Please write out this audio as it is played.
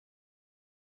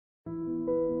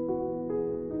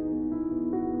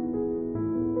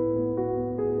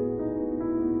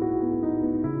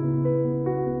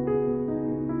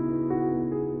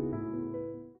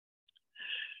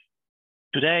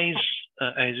Today's,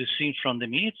 as you've seen from the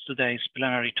minutes, today's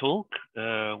plenary talk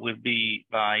will be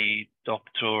by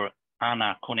Dr.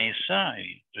 Ana Conesa,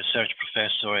 a research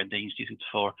professor at the Institute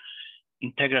for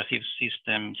Integrative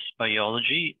Systems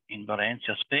Biology in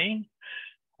Valencia, Spain,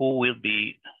 who will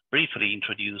be briefly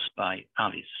introduced by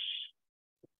Alice.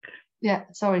 Yeah,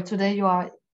 sorry, today you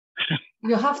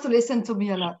have to listen to me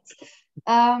a lot.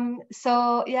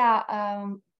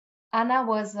 Anna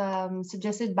was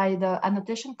suggested by the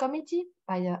annotation committee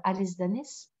by Alice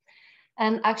Dennis.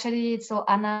 And actually, so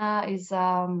Anna is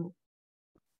her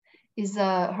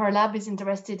lab is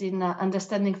interested in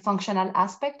understanding functional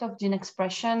aspect of gene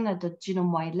expression at the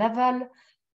genome-wide level.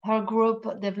 Her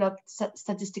group developed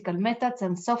statistical methods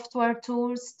and software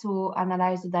tools to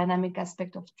analyze the dynamic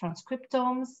aspect of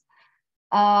transcriptomes.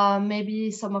 Maybe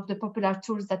some of the popular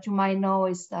tools that you might know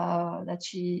is that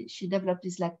she developed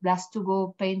is like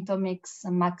Blast2Go, Paintomics,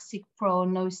 MaxSeq Pro,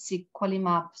 NoiseSeq,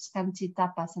 Qualimap, Scanty,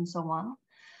 Tapas, and so on.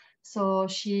 So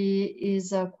she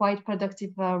is a quite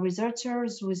productive researcher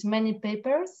with many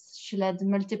papers. She led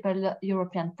multiple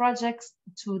European projects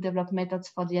to develop methods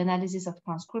for the analysis of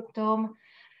transcriptome.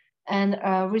 And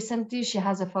recently, she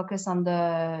has a focus on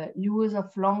the use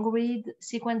of long-read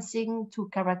sequencing to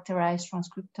characterize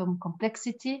transcriptome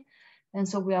complexity. And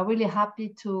so we are really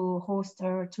happy to host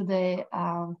her today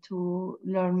to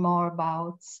learn more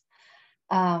about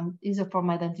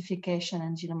isoform identification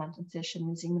and genome annotation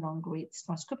using long-read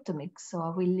transcriptomics. So I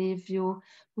will leave you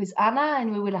with Anna,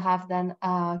 and we will have then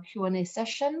a Q&A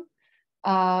session.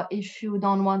 If you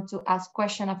don't want to ask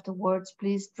question afterwards,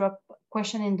 please drop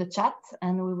question in the chat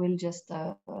and we will just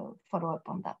follow up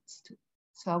on that too.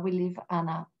 So I will leave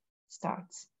Anna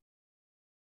starts.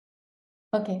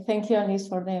 Okay, thank you, Alice,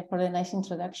 for the nice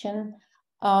introduction.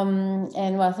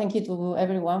 And well, thank you to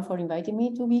everyone for inviting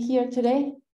me to be here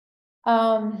today.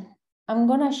 I'm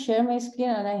gonna share my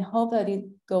screen and I hope that it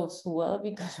goes well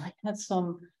because I had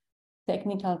some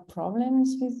technical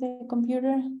problems with the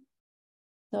computer.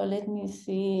 So let me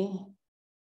see.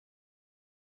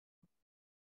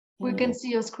 We can see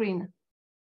your screen.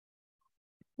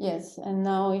 Yes, and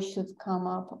now it should come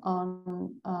up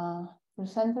on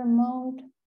presenter mode.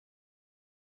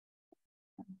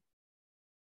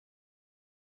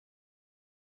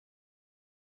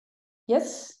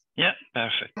 Yes? Yeah,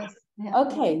 perfect. Yes. Yeah.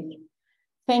 Okay,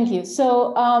 thank you.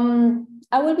 So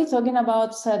I will be talking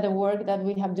about the work that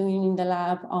we have doing in the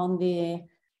lab on the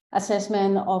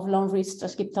assessment of long-read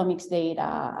transcriptomics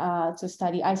data to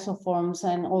study isoforms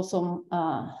and also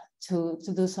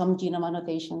to do some genome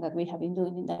annotation that we have been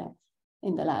doing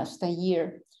in the last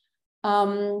year.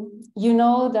 You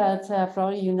know that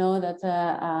probably you know that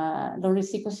long-read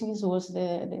sequencing was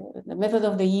the method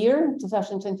of the year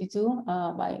 2022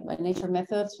 by Nature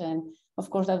Methods, and of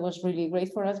course that was really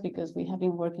great for us because we have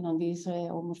been working on this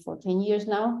almost for 10 years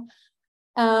now.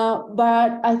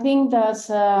 But I think that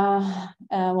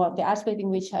well, the aspect in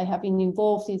which I have been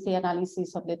involved is the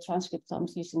analysis of the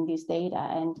transcriptomes using this data.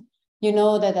 And you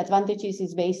know that advantages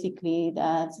is basically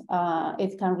that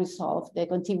it can resolve the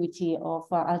contiguity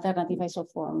of alternative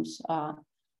isoforms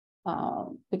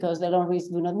because the long reads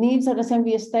do not need an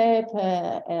assembly step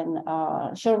and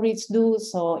short reads do.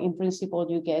 So in principle,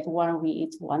 you get one read,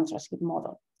 one transcript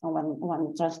model, and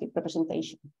one transcript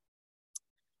representation.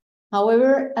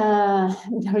 However,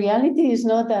 the reality is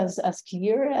not as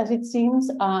clear as it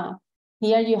seems.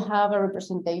 Here you have a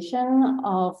representation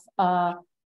of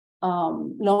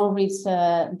long reads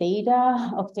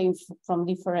data obtained from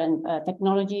different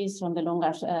technologies from the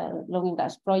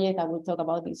LRGASP project. I will talk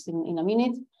about this in a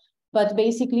minute, but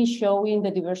basically showing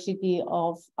the diversity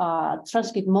of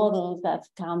transcript models that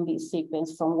can be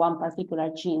sequenced from one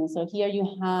particular gene. So here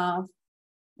you have,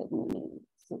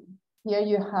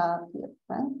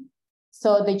 right?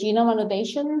 So the genome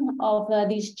annotation of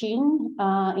this gene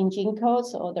in gene code,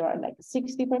 so there are like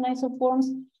 6 different isoforms.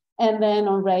 And then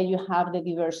on red, you have the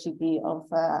diversity of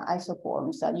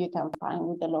isoforms that you can find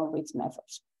with the long reads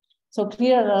methods. So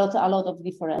clearly, a lot of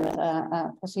different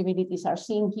possibilities are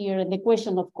seen here. And the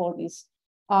question, of course, is,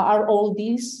 are all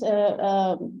these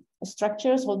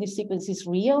structures, all these sequences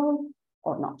real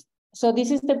or not? So this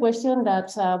is the question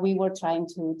that we were trying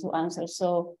to answer.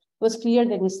 So it was clear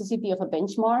the necessity of a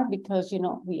benchmark because, you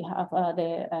know, we have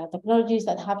the technologies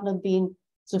that have not been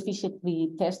sufficiently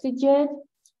tested yet.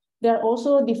 There are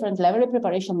also different library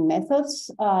preparation methods,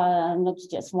 not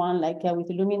just one like with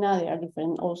Illumina. There are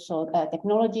different also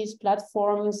technologies,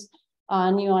 platforms,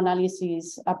 new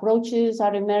analysis approaches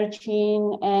are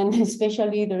emerging, and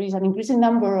especially there is an increasing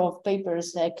number of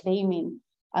papers claiming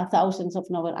thousands of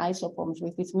novel isoforms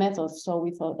with this method. So we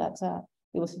thought that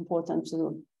it was important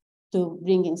to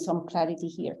bring in some clarity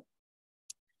here.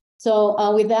 So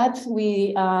with that,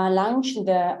 we launched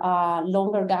the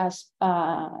LRGASP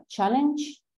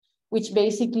challenge, which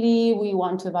basically we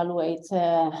want to evaluate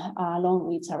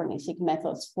long-read RNA-seq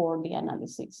methods for the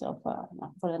analysis of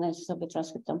the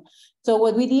transcriptome. So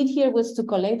what we did here was to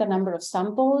collect a number of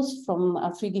samples from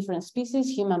 3 different species: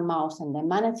 human, mouse, and the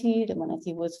manatee. The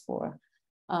manatee was for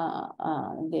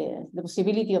the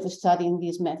possibility of studying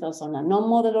these methods on a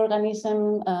non-model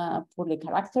organism, poorly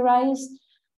characterized.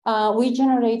 We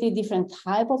generated different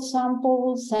types of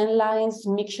samples, cell lines,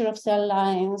 mixture of cell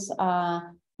lines.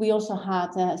 We also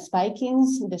had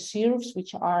spikings, the SIRFs,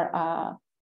 which are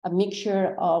a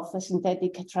mixture of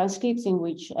synthetic transcripts in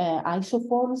which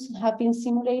isoforms have been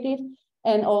simulated,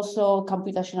 and also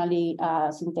computationally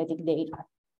synthetic data.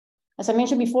 As I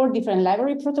mentioned before, different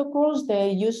library protocols. The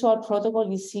usual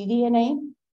protocol is cDNA.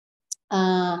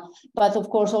 But of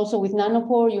course, also with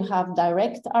nanopore, you have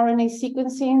direct RNA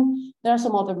sequencing. There are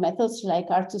some other methods like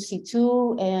R2C2,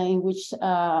 in which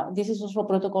this is also a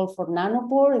protocol for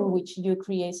nanopore, in which you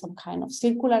create some kind of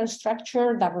circular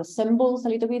structure that resembles a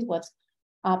little bit what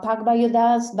PacBio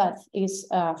does, but is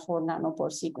for nanopore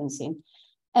sequencing.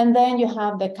 And then you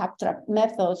have the CapTrap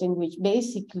methods, in which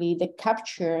basically the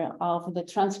capture of the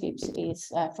transcripts is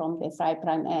from the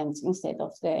 5' ends instead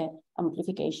of the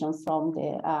amplification from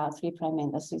the 3'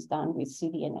 end, as is done with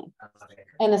cDNA.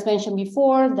 And as mentioned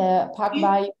before, the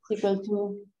PacBio is equal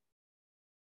to.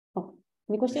 Oh,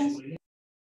 any questions?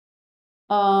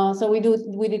 So we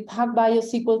did PacBio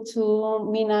is equal to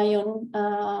mean ion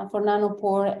for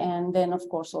nanopore, and then of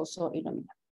course also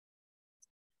Illumina.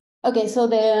 Okay, so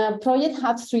the project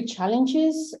had 3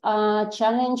 challenges.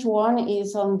 Challenge 1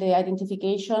 is on the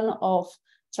identification of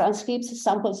transcripts,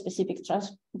 sample-specific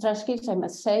transcripts, I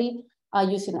must say,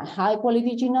 using a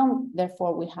high-quality genome.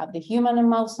 Therefore, we have the human and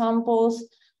mouse samples.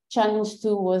 Challenge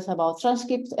 2 was about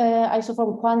transcript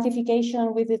isoform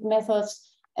quantification with these methods.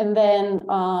 And then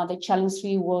the challenge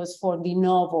 3 was for de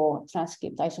novo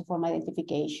transcript isoform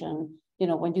identification,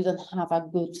 when you don't have a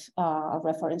good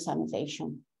reference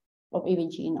annotation of even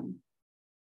genome.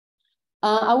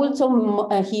 I will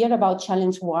talk here about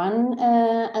challenge 1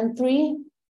 and 3,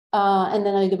 and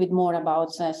then a little bit more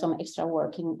about some extra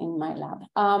work in my lab.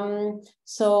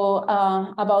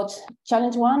 About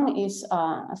challenge 1 is,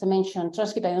 as I mentioned,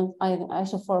 transcript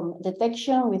isoform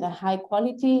detection with a high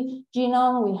quality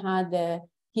genome. We had the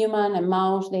human and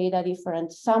mouse data,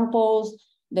 different samples,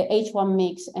 the H1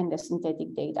 mix, and the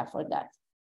synthetic data for that.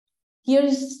 Here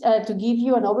is to give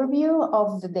you an overview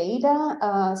of the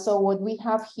data. So what we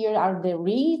have here are the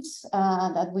reads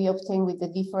that we obtain with the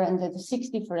 6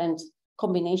 different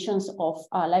combinations of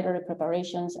library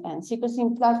preparations and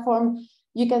sequencing platform.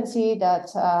 You can see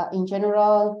that in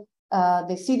general,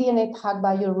 the cDNA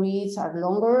PacBio reads are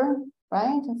longer,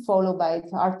 right? Followed by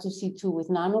R2C2 with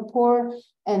nanopore,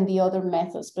 and the other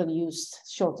methods produce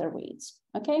shorter reads.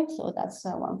 Okay, so that's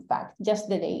one fact, just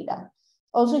the data.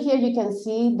 Also here you can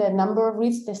see the number of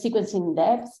reads, the sequencing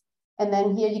depth, and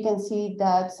then here you can see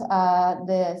that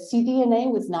the cDNA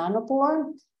with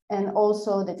nanopore and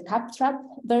also the CapTrap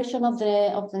version of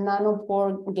the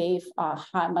nanopore gave a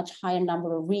much higher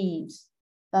number of reads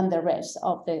than the rest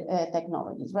of the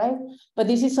technologies, right? But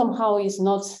this is somehow is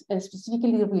not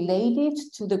specifically related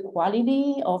to the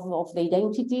quality of the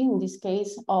identity, in this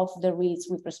case, of the reads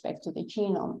with respect to the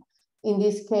genome. In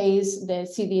this case, the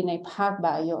cDNA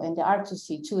PacBio and the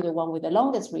R2C2, the one with the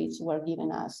longest reads, were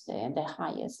giving us the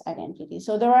highest identity.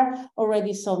 So there are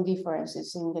already some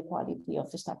differences in the quality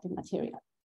of the starting material.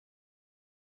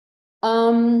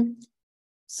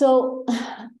 So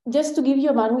just to give you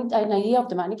an idea of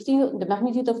the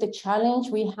magnitude of the challenge,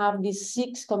 we have these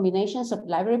 6 combinations of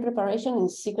library preparation and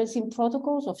sequencing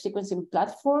protocols of sequencing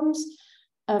platforms.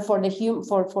 For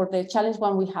the challenge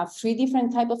 1, we have 3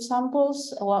 different types of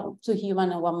samples, 2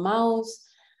 human and 1 mouse.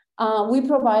 We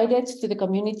provided to the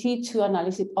community 2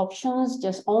 analysis options,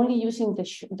 just only using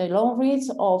the long reads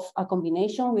of a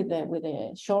combination with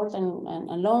the short and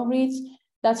long reads.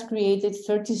 That's created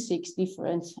 36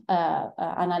 different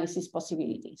analysis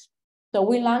possibilities. So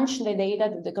we launched the data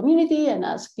to the community and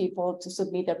asked people to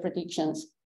submit their predictions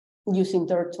using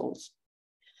their tools.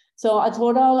 So a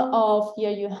total of,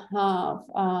 here you have,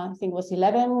 I think it was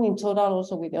 11 in total,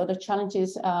 also with the other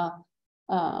challenges,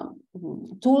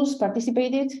 tools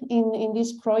participated in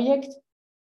this project.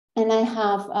 And I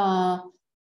have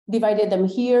divided them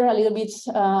here a little bit,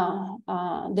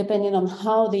 depending on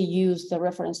how they use the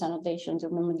reference annotations.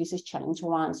 Remember, this is challenge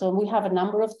 1. So we have a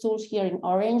number of tools here in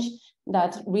orange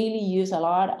that really use a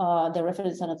lot the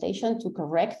reference annotation to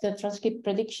correct the transcript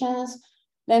predictions.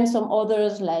 Then some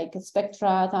others like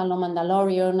Spectra, Talon,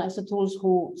 Mandalorian, as tools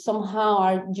who somehow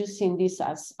are using this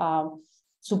as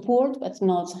support, but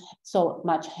not so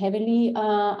much heavily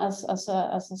as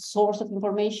a source of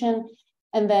information.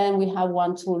 And then we have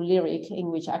one tool, LRGASP,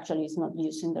 in which actually is not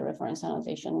using the reference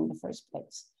annotation in the first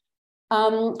place.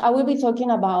 I will be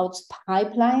talking about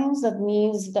pipelines. That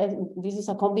means that this is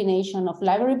a combination of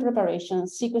library preparation,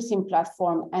 sequencing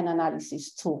platform, and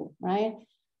analysis tool, right?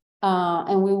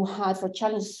 And we had for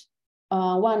challenge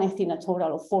one, I think, a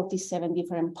total of 47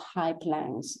 different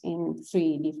pipelines in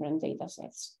 3 different data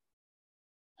sets.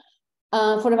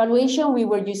 For evaluation, we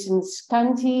were using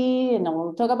Scanty, and I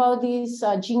will talk about this,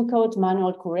 gene code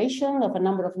manual curation of a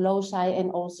number of loci,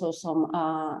 and also some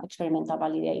experimental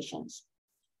validations.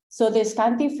 So the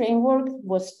Scanty framework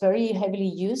was very heavily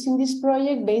used in this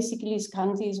project. Basically,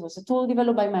 Scanty was a tool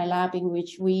developed by my lab in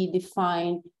which we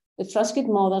define the transcript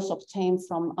models obtained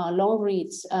from long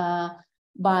reads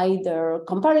by their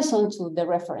comparison to the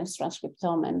reference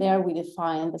transcriptome. And there we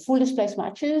define the full splice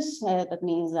matches. That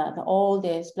means that all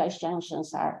the splice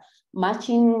junctions are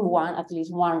matching at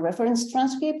least one reference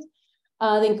transcript.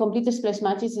 The incomplete splice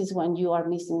matches is when you are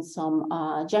missing some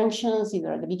junctions,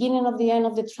 either at the beginning or the end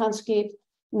of the transcript.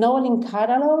 Novel in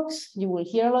catalogs, you will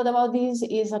hear a lot about this,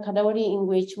 is a category in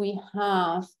which we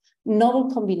have novel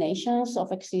combinations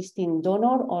of existing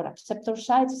donor or acceptor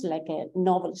sites, like a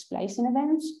novel splicing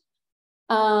events.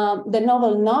 The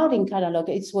novel not in catalog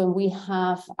is when we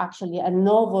have actually a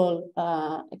novel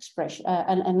expression,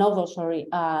 a novel,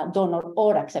 donor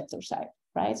or acceptor site,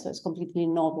 right? So it's completely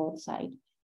novel site.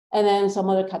 And then some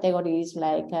other categories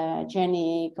like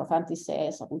genic, of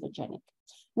anti-ses, of intergenic.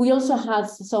 We also had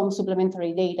some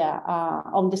supplementary data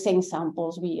on the same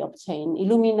samples. We obtained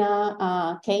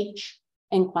Illumina, CAGE,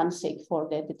 and QuantSeq for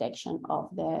the detection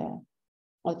of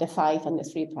the 5 and the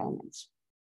 3 primates.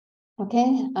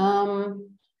 Okay,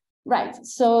 right.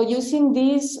 So using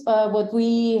this, what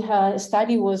we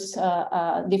studied was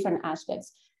different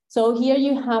aspects. So here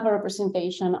you have a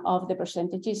representation of the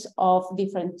percentages of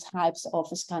different types of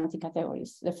Scanty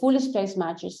categories, the full splice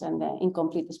matches and the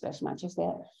incomplete splice matches.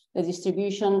 The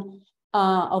distribution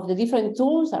of the different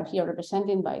tools are here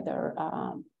represented by their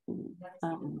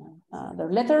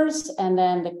letters, and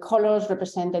then the colors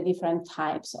represent the different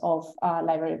types of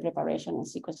library preparation and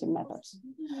sequencing methods.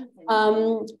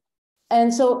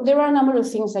 And so there are a number of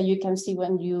things that you can see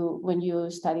when you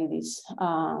study these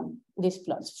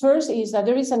plots. First is that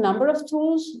there is a number of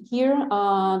tools here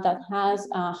that has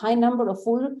a high number of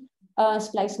full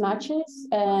splice matches,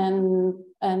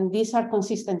 and these are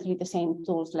consistently the same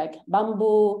tools like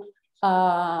Bamboo,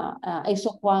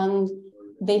 isoform.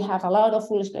 They have a lot of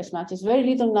full splice matches, very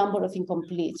little number of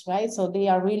incompletes, right? So they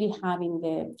are really having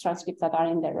the transcripts that are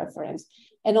in the reference.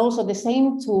 And also the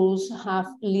same tools have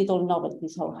little novelty,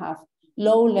 so have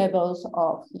low levels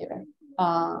of here.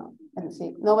 Let me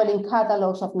see, novel in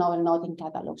catalogs of novel not in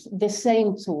catalogs. The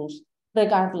same tools,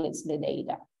 regardless the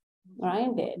data,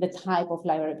 right? The type of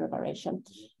library preparation.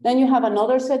 Then you have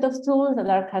another set of tools that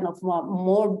are kind of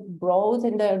more broad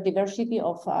in their diversity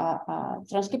of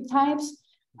transcript types,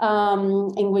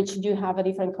 in which you have a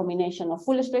different combination of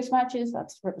full splice matches that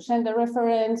represent the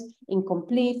reference,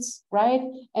 incompletes, right?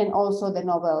 And also the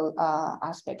novel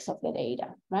aspects of the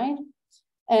data, right?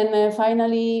 And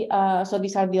finally, so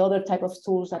these are the other type of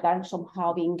tools that are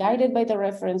somehow being guided by the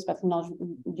reference, but not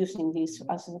using this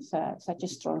as such a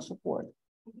strong support.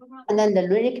 And then the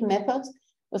LRGASP method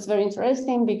was very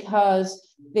interesting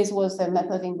because this was the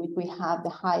method in which we have the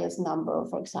highest number,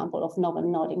 for example, of novel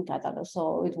not in catalog.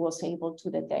 So it was able to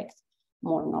detect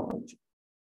more knowledge.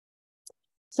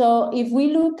 So if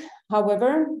we look,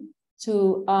 however,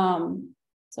 to,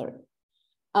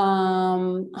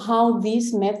 how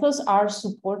these methods are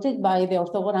supported by the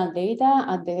orthogonal data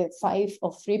at the 5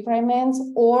 of 3 primates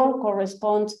or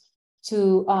correspond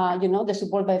to the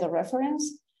support by the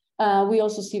reference, we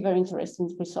also see very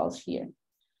interesting results here.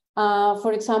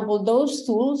 For example, those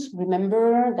tools,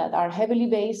 remember, that are heavily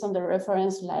based on the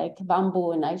reference like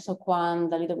Bamboo and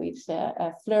isoform, a little bit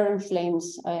flare and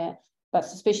flames, but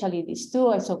especially these two,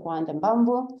 isoform and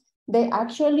Bamboo, they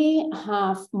actually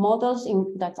have models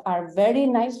that are very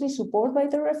nicely supported by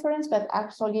the reference, but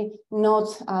actually not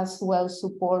as well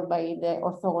supported by the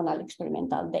orthogonal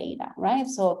experimental data, right?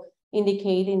 So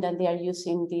indicating that they are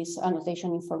using this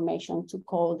annotation information to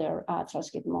call their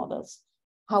transcript models.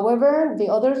 However, the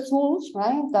other tools,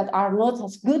 right, that are not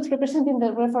as good representing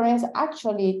the reference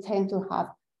actually tend to have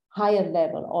higher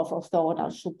level of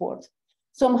orthogonal support,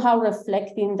 somehow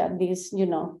reflecting that this,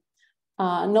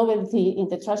 novelty in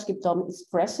the transcriptome is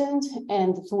present,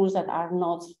 and the tools that are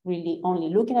not really only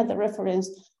looking at the reference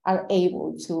are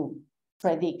able to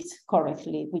predict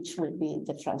correctly which will be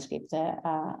the transcript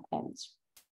ends.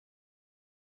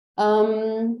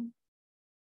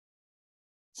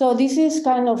 So this is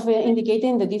kind of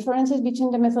indicating the differences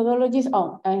between the methodologies.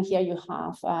 Oh, and here you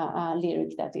have a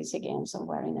lyric that is again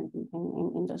somewhere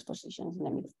in those positions in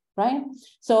the middle, right?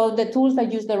 So the tools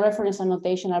that use the reference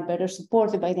annotation are better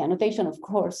supported by the annotation, of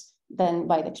course, than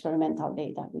by the experimental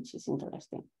data, which is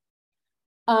interesting.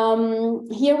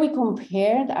 Here we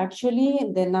compared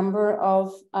actually the number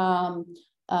of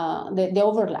the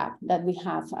overlap that we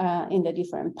have in the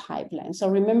different pipelines. So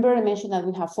remember I mentioned that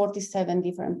we have 47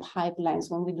 different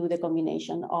pipelines when we do the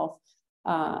combination of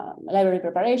library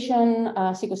preparation,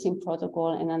 sequencing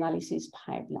protocol, and analysis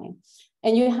pipeline.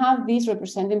 And you have these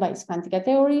represented by scanty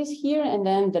categories here, and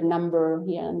then the number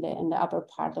here in the upper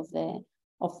part of the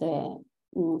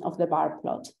bar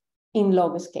plot in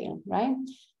log scale, right?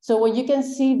 So what you can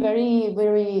see very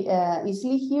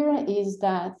easily here is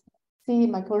that, see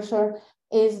my cursor,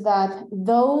 is that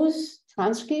those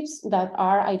transcripts that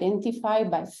are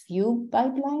identified by few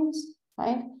pipelines,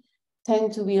 right,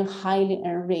 tend to be highly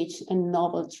enriched and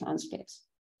novel transcripts.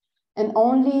 And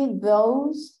only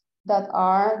those that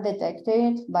are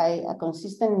detected by a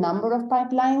consistent number of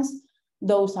pipelines,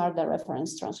 those are the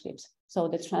reference transcripts. So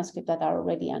the transcripts that are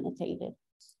already annotated.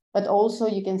 But also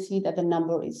you can see that the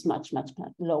number is much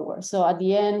lower. So at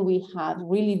the end, we had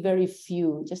really very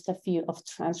few, just a few of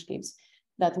transcripts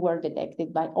that were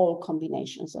detected by all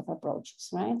combinations of approaches,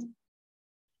 right?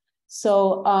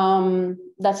 So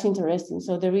that's interesting.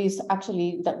 So there is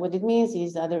actually, that what it means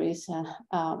is that there is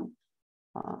a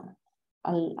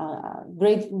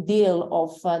great deal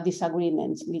of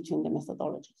disagreement between the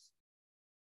methodologies.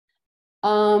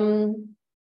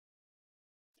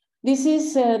 This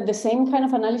is the same kind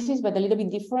of analysis, but a little bit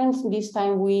different. This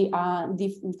time we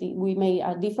made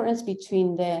a difference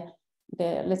between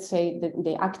let's say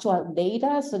the actual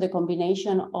data, so the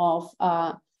combination of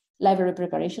library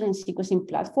preparation and sequencing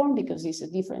platform, because it's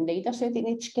a different data set in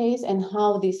each case, and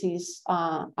how this is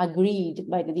agreed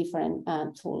by the different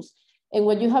tools. And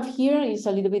what you have here is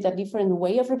a little bit a different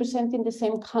way of representing the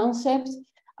same concept.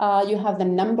 You have the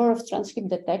number of transcripts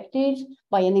detected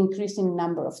by an increasing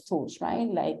number of tools, right?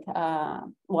 Like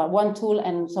well, one tool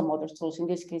and some other tools. In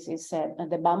this case, is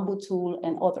the bamboo tool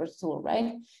and other tool,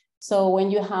 right? So when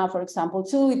you have, for example,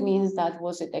 2, it means that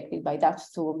was detected by that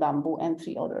tool, bamboo, and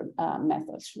 3 other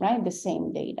methods, right? The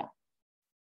same data.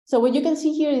 So what you can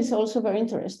see here is also very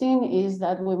interesting is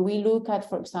that when we look at,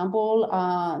 for example,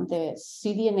 the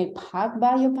cDNA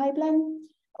PacBio pipeline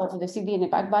of the cDNA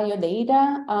PacBio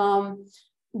data,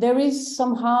 there is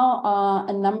somehow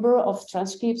a number of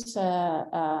transcripts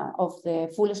of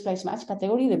the full splice match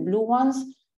category, the blue ones,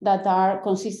 that are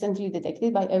consistently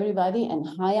detected by everybody and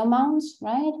high amounts,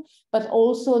 right? But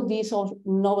also these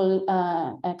novel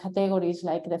categories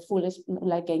like the fullest,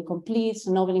 like incompletes,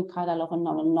 novel in catalog, and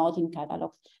novel not in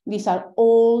catalog. These are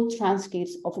all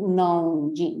transcripts of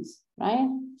known genes, right?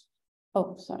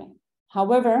 Oh, sorry.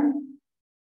 However,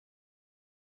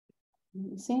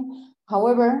 see,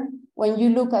 however, when you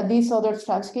look at these other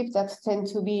transcripts that tend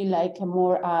to be like a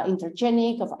more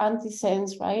intergenic of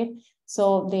antisense, right?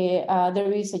 So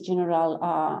there is a general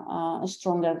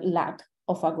stronger lack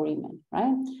of agreement,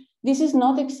 right? This is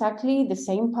not exactly the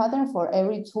same pattern for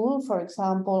every tool, for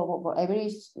example, for every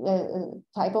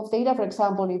type of data. For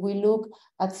example, if we look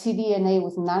at cDNA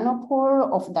with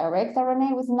nanopore, of direct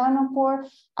RNA with nanopore,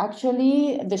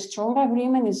 actually the strong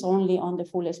agreement is only on the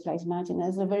full splice match. And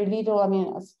there's a very little, I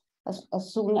mean, as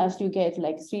soon as you get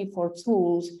like 3-4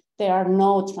 tools, there are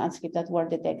no transcripts that were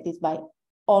detected by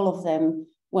all of them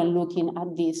when looking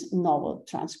at these novel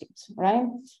transcripts, right?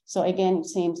 So again, it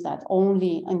seems that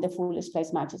only in the full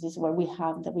splice matches is where we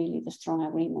have the strong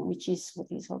agreement, which is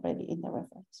what is already in the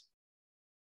reference.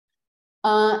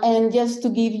 And just to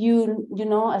give you,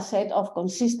 a set of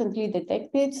consistently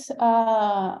detected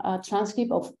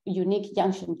transcript of unique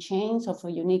junction chains, of a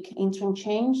unique intron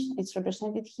change, it's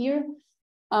represented here.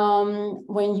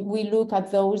 When we look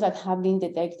at those that have been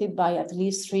detected by at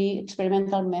least 3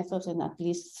 experimental methods and at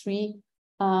least 3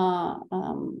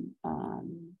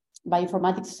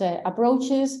 bioinformatics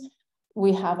approaches,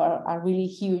 we have a really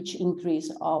huge increase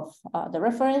of the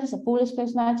reference, the full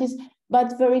splice matches,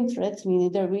 but very interestingly,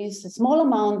 there is a small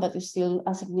amount, but it's still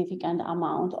a significant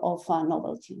amount of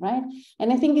novelty, right?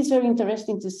 And I think it's very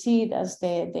interesting to see that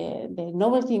the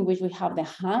novelty in which we have the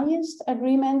highest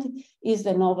agreement is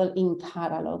the novel in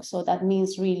catalog. So that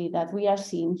means really that we are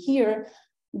seeing here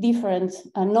different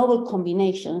novel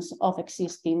combinations of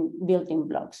existing building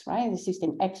blocks, right?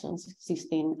 Existing exons,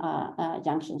 existing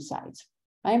junction sites,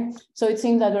 right? So it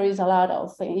seems that there is a lot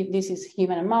of, if this is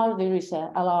human and mouse, there is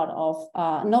a lot of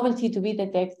novelty to be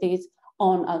detected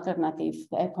on alternative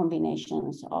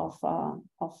combinations of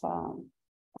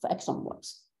exon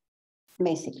blocks,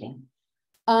 basically.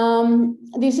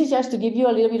 This is just to give you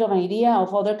a little bit of an idea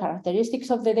of other characteristics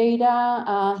of the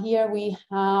data. Here we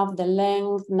have the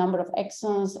length, number of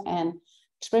exons, and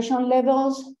expression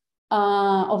levels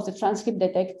of the transcript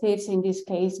detected, in this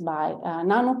case by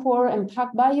nanopore and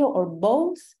PacBio, or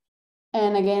both.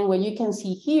 And again, what you can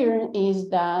see here is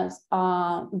that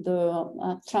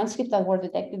the transcripts that were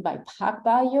detected by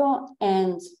PacBio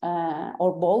and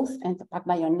or both, and the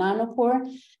PacBio and nanopore,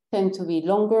 tend to be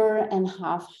longer and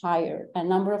have higher a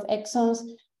number of exons,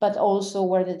 but also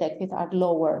were detected at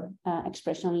lower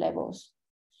expression levels.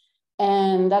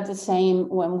 And that's the same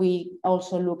when we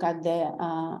also look at the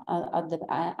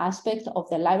aspect of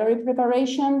the library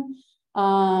preparation.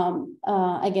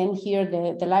 Again, here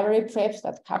the library preps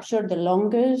that captured the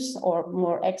longest or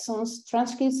more exons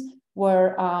transcripts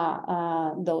were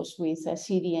those with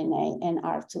cDNA and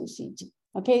R2CG.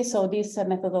 Okay, so this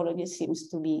methodology seems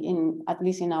to be, at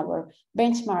least in our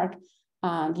benchmark,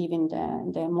 giving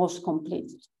the most complete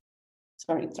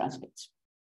transcripts.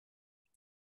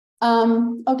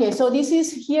 Okay, so this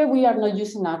is here, we are not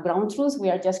using a ground truth, we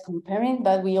are just comparing,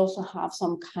 but we also have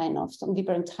some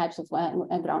different types of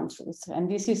ground truths. And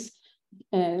this is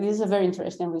a very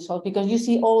interesting result because you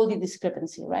see all the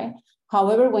discrepancy, right?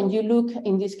 However, when you look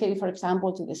in this case, for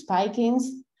example, to the spikings,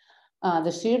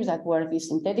 the SIRPs that were the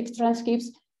synthetic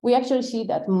transcripts, we actually see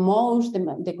that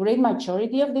the great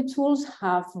majority of the tools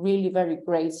have really very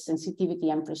great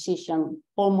sensitivity and precision,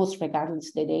 almost regardless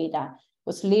of the data. It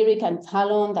was Lyric and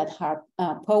Talon that have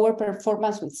poor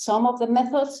performance with some of the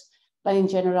methods, but in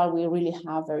general, we really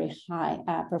have very high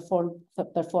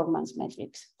performance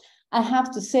metrics. I have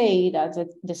to say that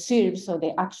the SIRPs, so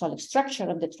the actual structure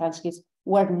of the transcripts,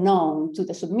 were known to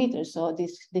the submitters, so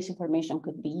this information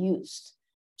could be used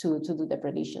to do the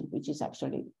prediction, which is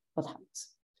actually what happens.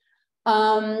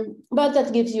 But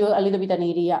that gives you a little bit an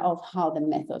idea of how the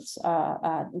methods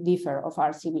differ or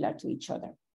are similar to each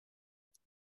other.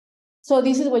 So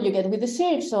this is what you get with the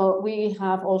SIRP. So we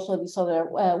have also this other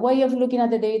way of looking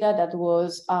at the data that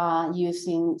was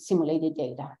using simulated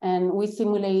data. And we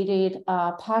simulated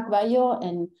PacBio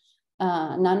and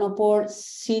nanopore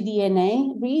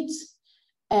cDNA reads.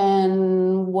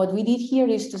 And what we did here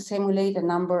is to simulate a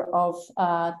number of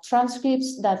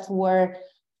transcripts that were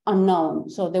unknown.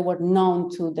 So they were known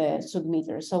to the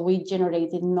submitter. So we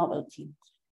generated novelty.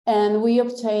 And we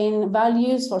obtained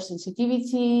values for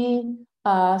sensitivity,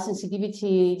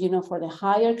 for the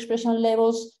higher expression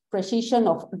levels, precision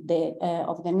of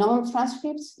the known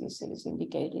transcripts, this is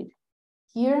indicated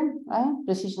here, right?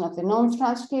 Precision of the known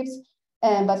transcripts,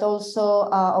 but also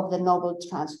of the novel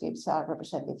transcripts are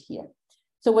represented here.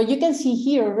 So what you can see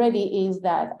here already is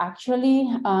that actually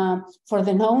for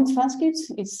the known transcripts,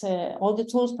 it's all the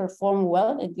tools perform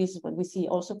well, and this is what we see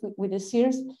also with the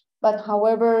SIRPs. But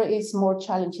however, it's more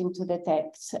challenging to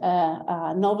detect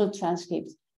novel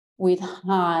transcripts with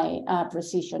high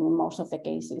precision in most of the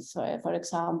cases. So, for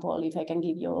example, if I can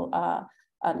give you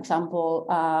an example,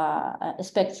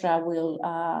 Spectra will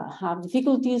have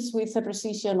difficulties with the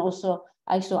precision, also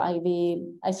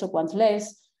IsoIV,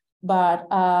 IsoQuant-less, but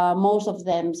most of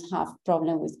them have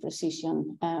problem with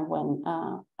precision when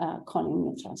calling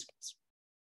new transcripts.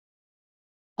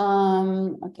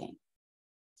 Okay.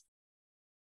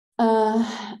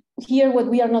 Here, what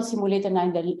we are not simulating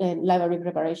are the library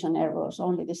preparation errors,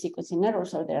 only the sequencing errors,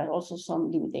 so there are also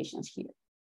some limitations here.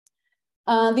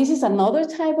 This is another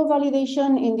type of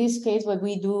validation. In this case, what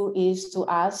we do is to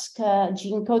ask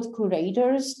gene code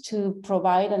curators to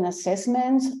provide an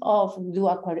assessment do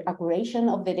a curation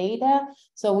of the data.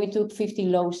 So we took 50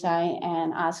 loci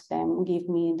and asked them, give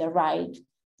me the right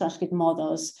transcript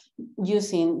models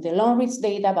using the long-reads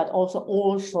data, but also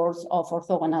all sorts of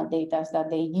orthogonal data that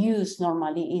they use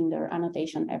normally in their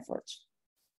annotation efforts.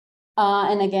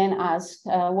 And again, ask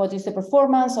what is the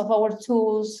performance of our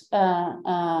tools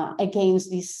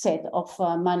against this set of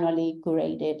manually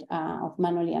curated,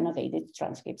 manually annotated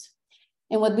transcripts.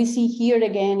 And what we see here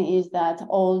again is that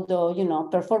although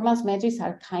performance metrics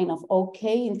are kind of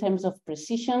okay in terms of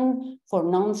precision for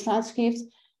known transcripts,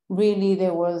 really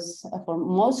there was, for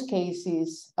most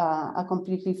cases, a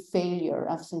completely failure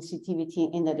of sensitivity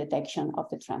in the detection of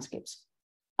the transcripts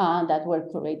that were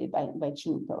curated by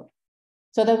gene code.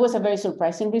 So that was a very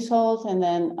surprising result. And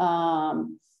then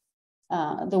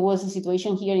there was a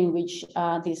situation here in which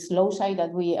this loci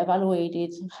that we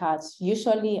evaluated has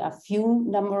usually a few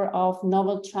number of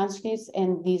novel transcripts,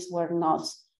 and these were not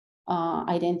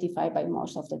identified by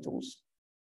most of the tools.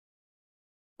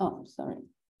 Oh, sorry.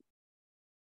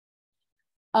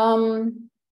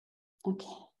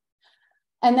 Okay.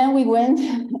 And then we went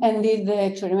and did the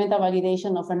experimental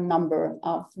validation of a number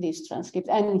of these transcripts.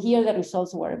 And here the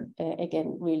results were,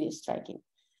 again, really striking.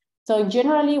 So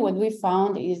generally, what we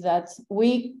found is that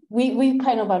we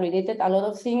kind of validated a lot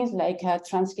of things, like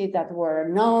transcripts that were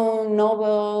known,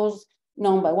 novels,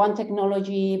 known by one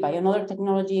technology, by another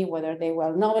technology, whether they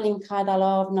were novel in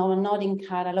catalog, novel not in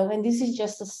catalog, and this is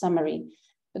just a summary.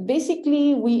 But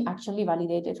basically, we actually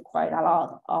validated quite a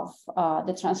lot of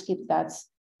the transcripts that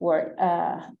were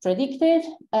predicted.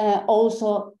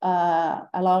 Also,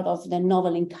 a lot of the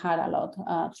novel in catalog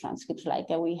transcripts, like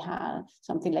we had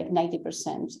something like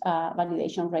 90%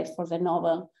 validation rate for the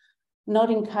novel, not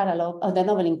in catalog, the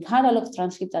novel in catalog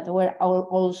transcripts that were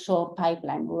also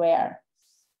pipeline rare.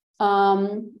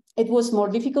 It was more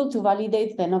difficult to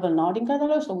validate the novel not in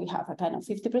catalog, so we have a kind of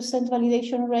 50%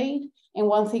 validation rate. And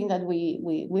one thing that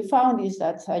we found is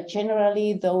that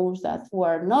generally those that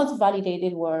were not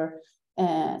validated were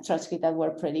transcripts that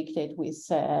were predicted with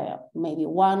maybe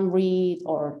one read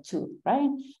or two, right?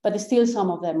 But still some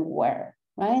of them were,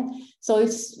 right? So it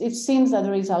seems that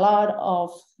there is a lot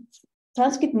of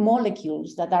transcript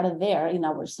molecules that are there in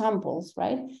our samples,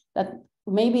 right? That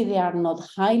maybe they are not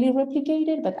highly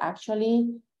replicated, but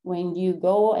actually when you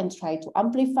go and try to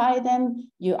amplify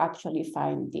them, you actually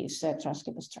find these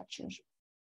transcript structures.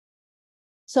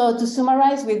 So to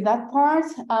summarize with that part,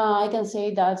 I can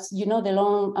say that, the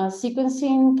long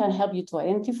sequencing can help you to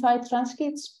identify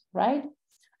transcripts, right?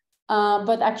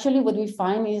 But actually what we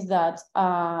find is that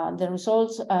the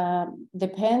results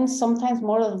depend sometimes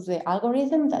more on the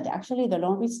algorithm than actually the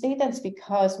long reads data. It's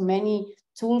because many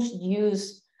tools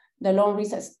use the long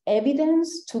reads as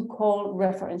evidence to call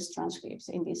reference transcripts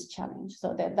in this challenge.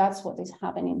 So that's what is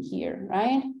happening here,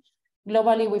 right?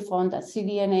 Globally, we found that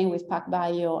cDNA with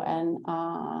PacBio and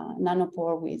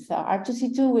Nanopore with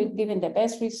R2C2, we've given the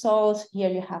best results. Here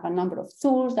you have a number of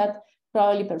tools that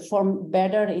probably perform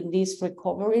better in this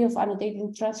recovery of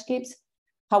annotating transcripts.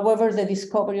 However, the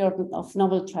discovery of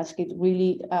novel transcripts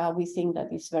really, we think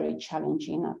that is very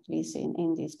challenging, at least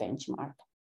in this benchmark.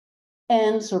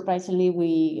 And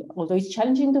surprisingly, although it's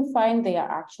challenging to find, they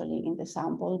are actually in the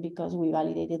sample because we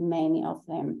validated many of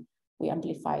them. We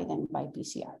amplify them by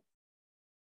PCR.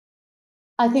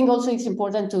 I think also it's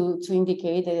important to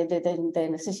indicate the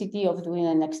necessity of doing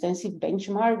an extensive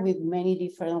benchmark with many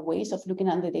different ways of looking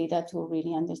at the data to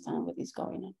really understand what is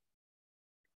going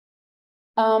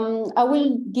on. I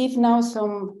will give now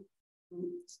some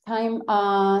time,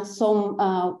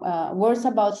 words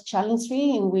about challenge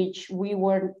 3, in which we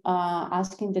were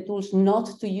asking the tools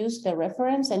not to use the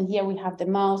reference. And here we have the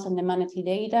mouse and the manatee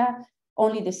data.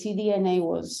 Only the cDNA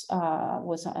was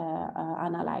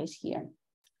analyzed here.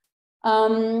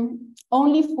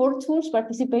 Only 4 tools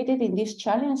participated in this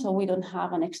challenge, so we don't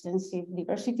have an extensive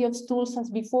diversity of tools as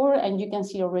before. And you can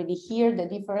see already here the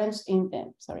difference in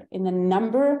the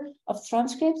number of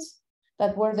transcripts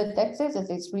that were detected. That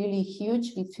it's really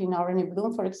huge between RNA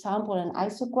Bloom, for example, and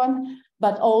isoquant,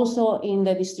 but also in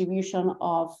the distribution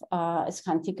of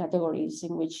scanty categories,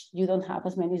 in which you don't have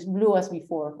as many blue as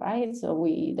before, right? So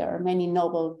there are many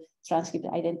novel transcripts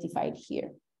identified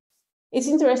here. It's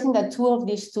interesting that 2 of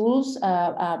these tools,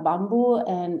 Bamboo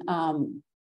and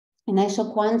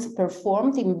isoquant,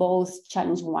 performed in both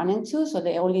challenge 1 and 2. So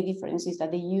the only difference is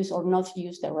that they use or not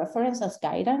use the reference as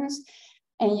guidance.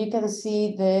 And you can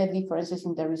see the differences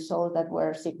in the result that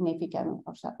were significant.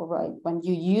 Right? When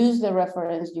you use the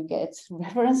reference, you get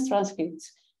reference transcripts.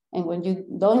 And when you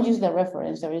don't use the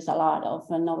reference, there is a lot of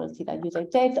novelty that you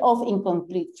detect of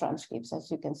incomplete transcripts, as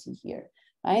you can see here.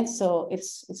 Right, so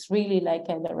it's really like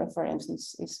the reference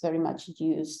is very much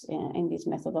used in these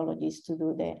methodologies to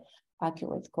do the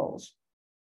accurate calls.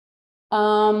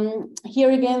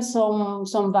 Here again,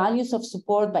 some values of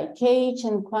support by CAGE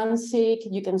and QuantSeq.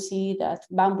 You can see that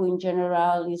Bamboo in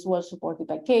general is well supported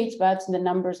by CAGE, but the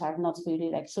numbers are not really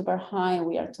like super high.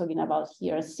 We are talking about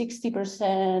here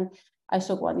 60%.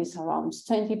 isoquant is around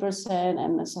 20%,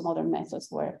 and some other methods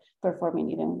were performing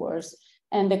even worse.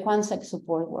 And the QuantSeq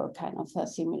support were kind of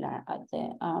similar at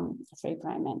the 3'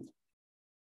 end.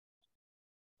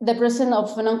 The presence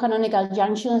of non-canonical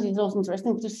junctions is also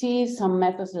interesting to see. Some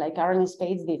methods like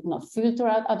RNA-Space did not filter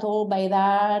out at all by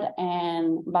that,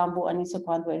 and Bamboo and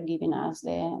isoquant were giving us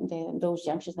those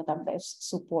junctions that are best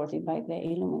supported by the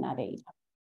Illumina data.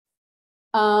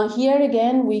 Here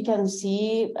again, we can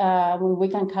see, we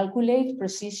can calculate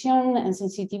precision and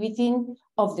sensitivity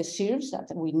of the series that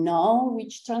we know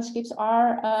which transcripts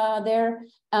are there,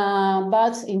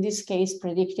 but in this case,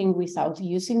 predicting without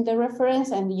using the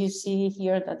reference. And you see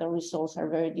here that the results are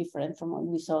very different from what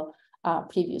we saw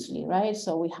previously, right?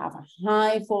 So we have a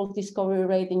high false discovery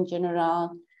rate in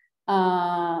general.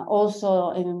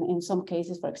 Also, in some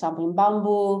cases, for example, in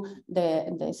Bamboo,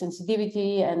 the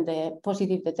sensitivity and the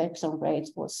positive detection rate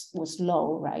was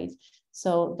low, right?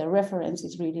 So the reference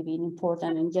is really being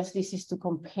important. And just this is to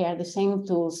compare the same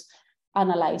tools,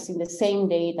 analyzing the same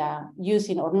data,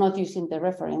 using or not using the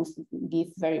reference, give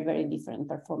very, very different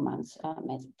performance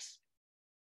metrics.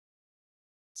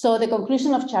 So the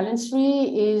conclusion of challenge 3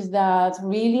 is that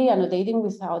really annotating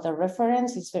without a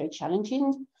reference is very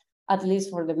challenging, at least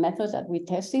for the methods that we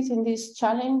tested in this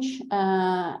challenge.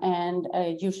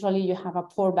 Usually you have a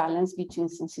poor balance between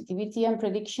sensitivity and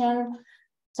prediction.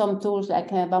 Some tools like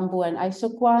Bamboo and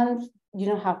IsoQuant, you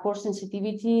don't have poor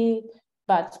sensitivity,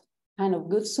 but kind of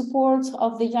good support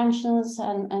of the junctions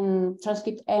and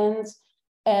transcript ends.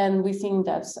 And we think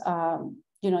that's,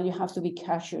 you have to be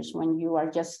cautious when you are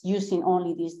just using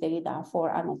only this data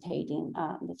for annotating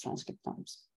the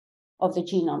transcriptomes of the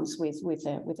genomes with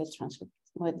the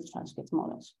transcript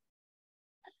models.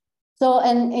 So,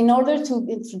 and in order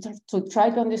to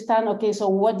try to understand, okay, so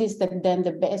what is then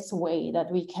the best way that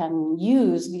we can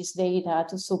use this data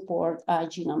to support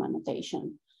genome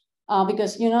annotation?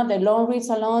 Because, the long reads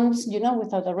alone,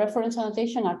 without a reference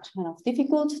annotation are kind of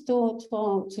difficult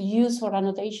to use for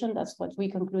annotation. That's what we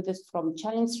concluded from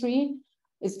challenge 3.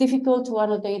 It's difficult to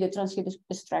annotate the transcript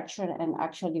structure. And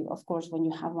actually, of course, when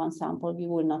you have one sample, you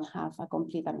will not have a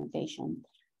complete annotation.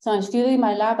 So I'm still in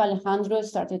my lab, Alejandro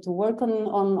started to work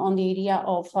on the idea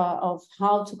of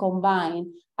how to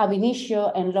combine ab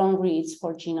initio and long reads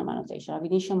for genome annotation, ab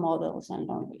initio models and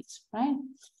long reads, right?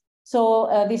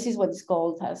 So this is what is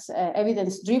called as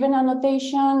evidence-driven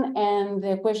annotation. And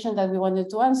the question that we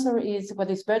wanted to answer is what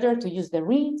is better, to use the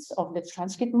reads of the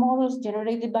transcript models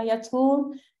generated by a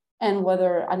tool, and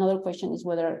whether, another question is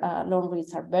whether long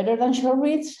reads are better than short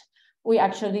reads. We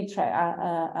actually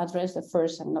address the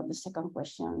first and not the second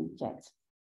question yet.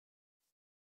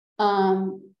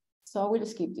 So I will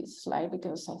skip this slide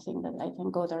because I think that I can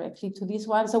go directly to this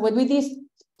one. So what we did,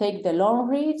 take the long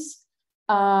reads.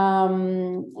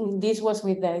 This was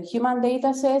with the human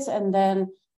data sets, and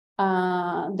then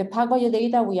the PacBio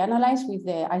data we analyzed with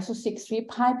the ISO63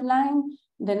 pipeline,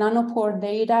 the nanopore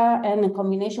data, and in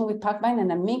combination with PacBio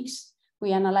and a mix,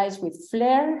 we analyzed with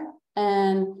FLAIR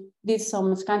and did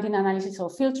some scanning analysis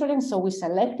of filtering. So we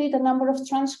selected a number of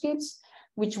transcripts,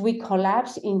 which we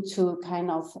collapsed into kind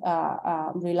of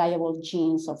reliable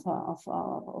genes of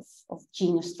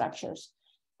gene structures.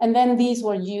 And then these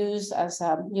were used as,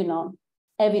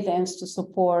 evidence to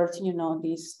support,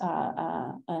 these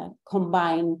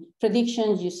combined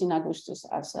predictions using Augustus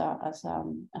as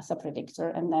a predictor.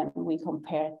 And then we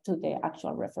compare to the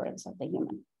actual reference of the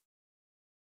human.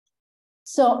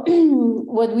 So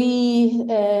what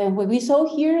we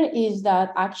saw here is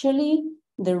that actually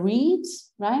the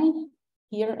reads, right,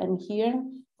 here and here,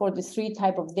 for the 3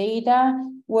 type of data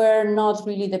were not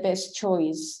really the best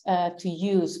choice to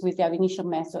use with the ab initio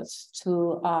methods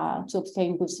to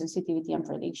obtain good sensitivity and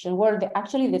prediction. Were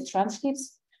actually the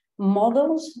transcripts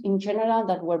models in general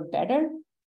that were better.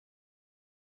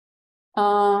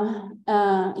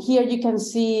 Here you can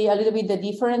see a little bit the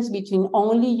difference between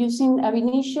only using ab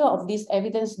initio of this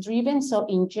evidence-driven. So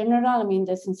in general, I mean,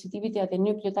 the sensitivity at the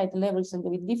nucleotide level is a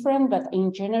little bit different, but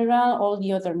in general, all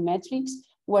the other metrics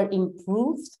were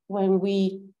improved when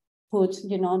we put,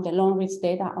 the long reads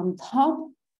data on top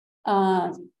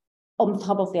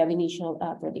of the ab initio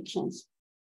predictions.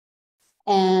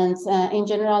 And in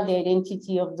general, the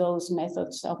identity of those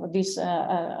methods, of these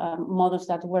models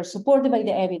that were supported by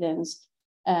the evidence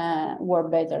were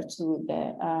better to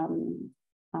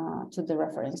the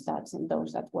reference stats and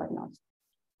those that were not.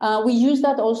 We use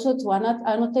that also to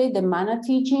annotate the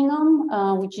manatee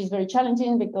genome, which is very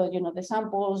challenging because, the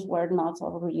samples were not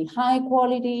of really high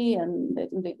quality, and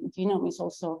the genome is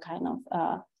also kind of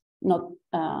not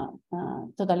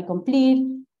totally complete.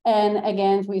 And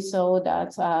again, we saw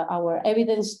that our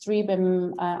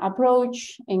evidence-driven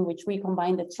approach, in which we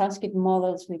combine the transcript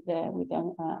models with the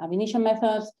ab initio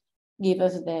methods, give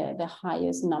us the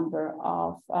highest number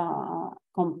of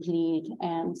complete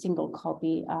and single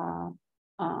copy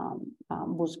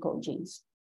boost code genes.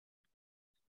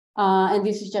 And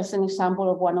this is just an example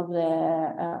of one of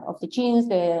the genes,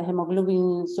 the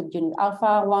hemoglobin subunit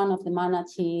alpha, one of the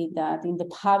manatee that in the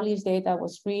published data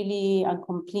was really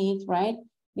incomplete, right?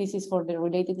 This is for the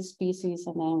related species,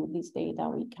 and then with this data,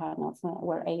 we kind of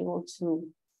were able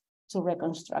to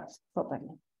reconstruct properly.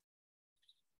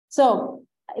 So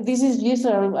this is just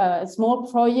a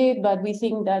small project, but we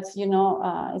think that,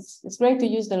 it's great to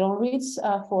use the long reads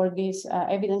for this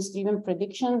evidence-driven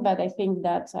prediction, but I think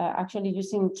that actually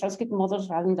using transcript models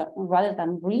rather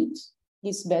than reads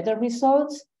gives better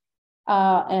results.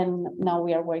 And now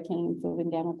we are working on improving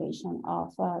the annotation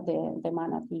of the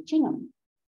manatee genome.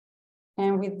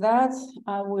 And with that,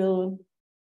 I will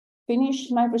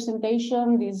finish my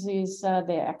presentation. This is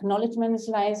the acknowledgement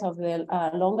slides of the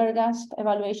LRGASP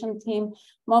evaluation team.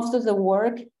 Most of the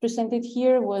work presented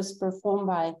here was performed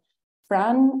by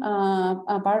Fran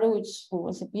Baruch, who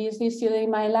was a PhD student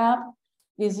in my lab.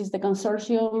 This is the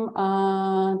consortium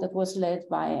that was led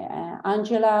by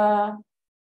Angela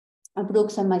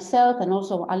Brooks and myself, and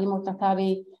also Ali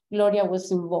Mortazavi. Gloria was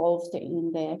involved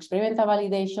in the experimental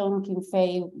validation. Kim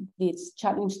Fei did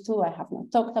challenge 2. I have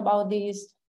not talked about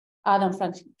this. Adam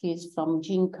Francis from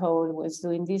GeneCode was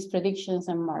doing these predictions,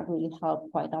 and Mark really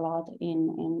helped quite a lot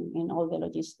in all the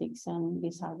logistics. And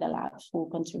these are the labs who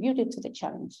contributed to the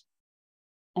challenge.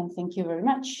 And thank you very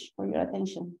much for your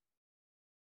attention.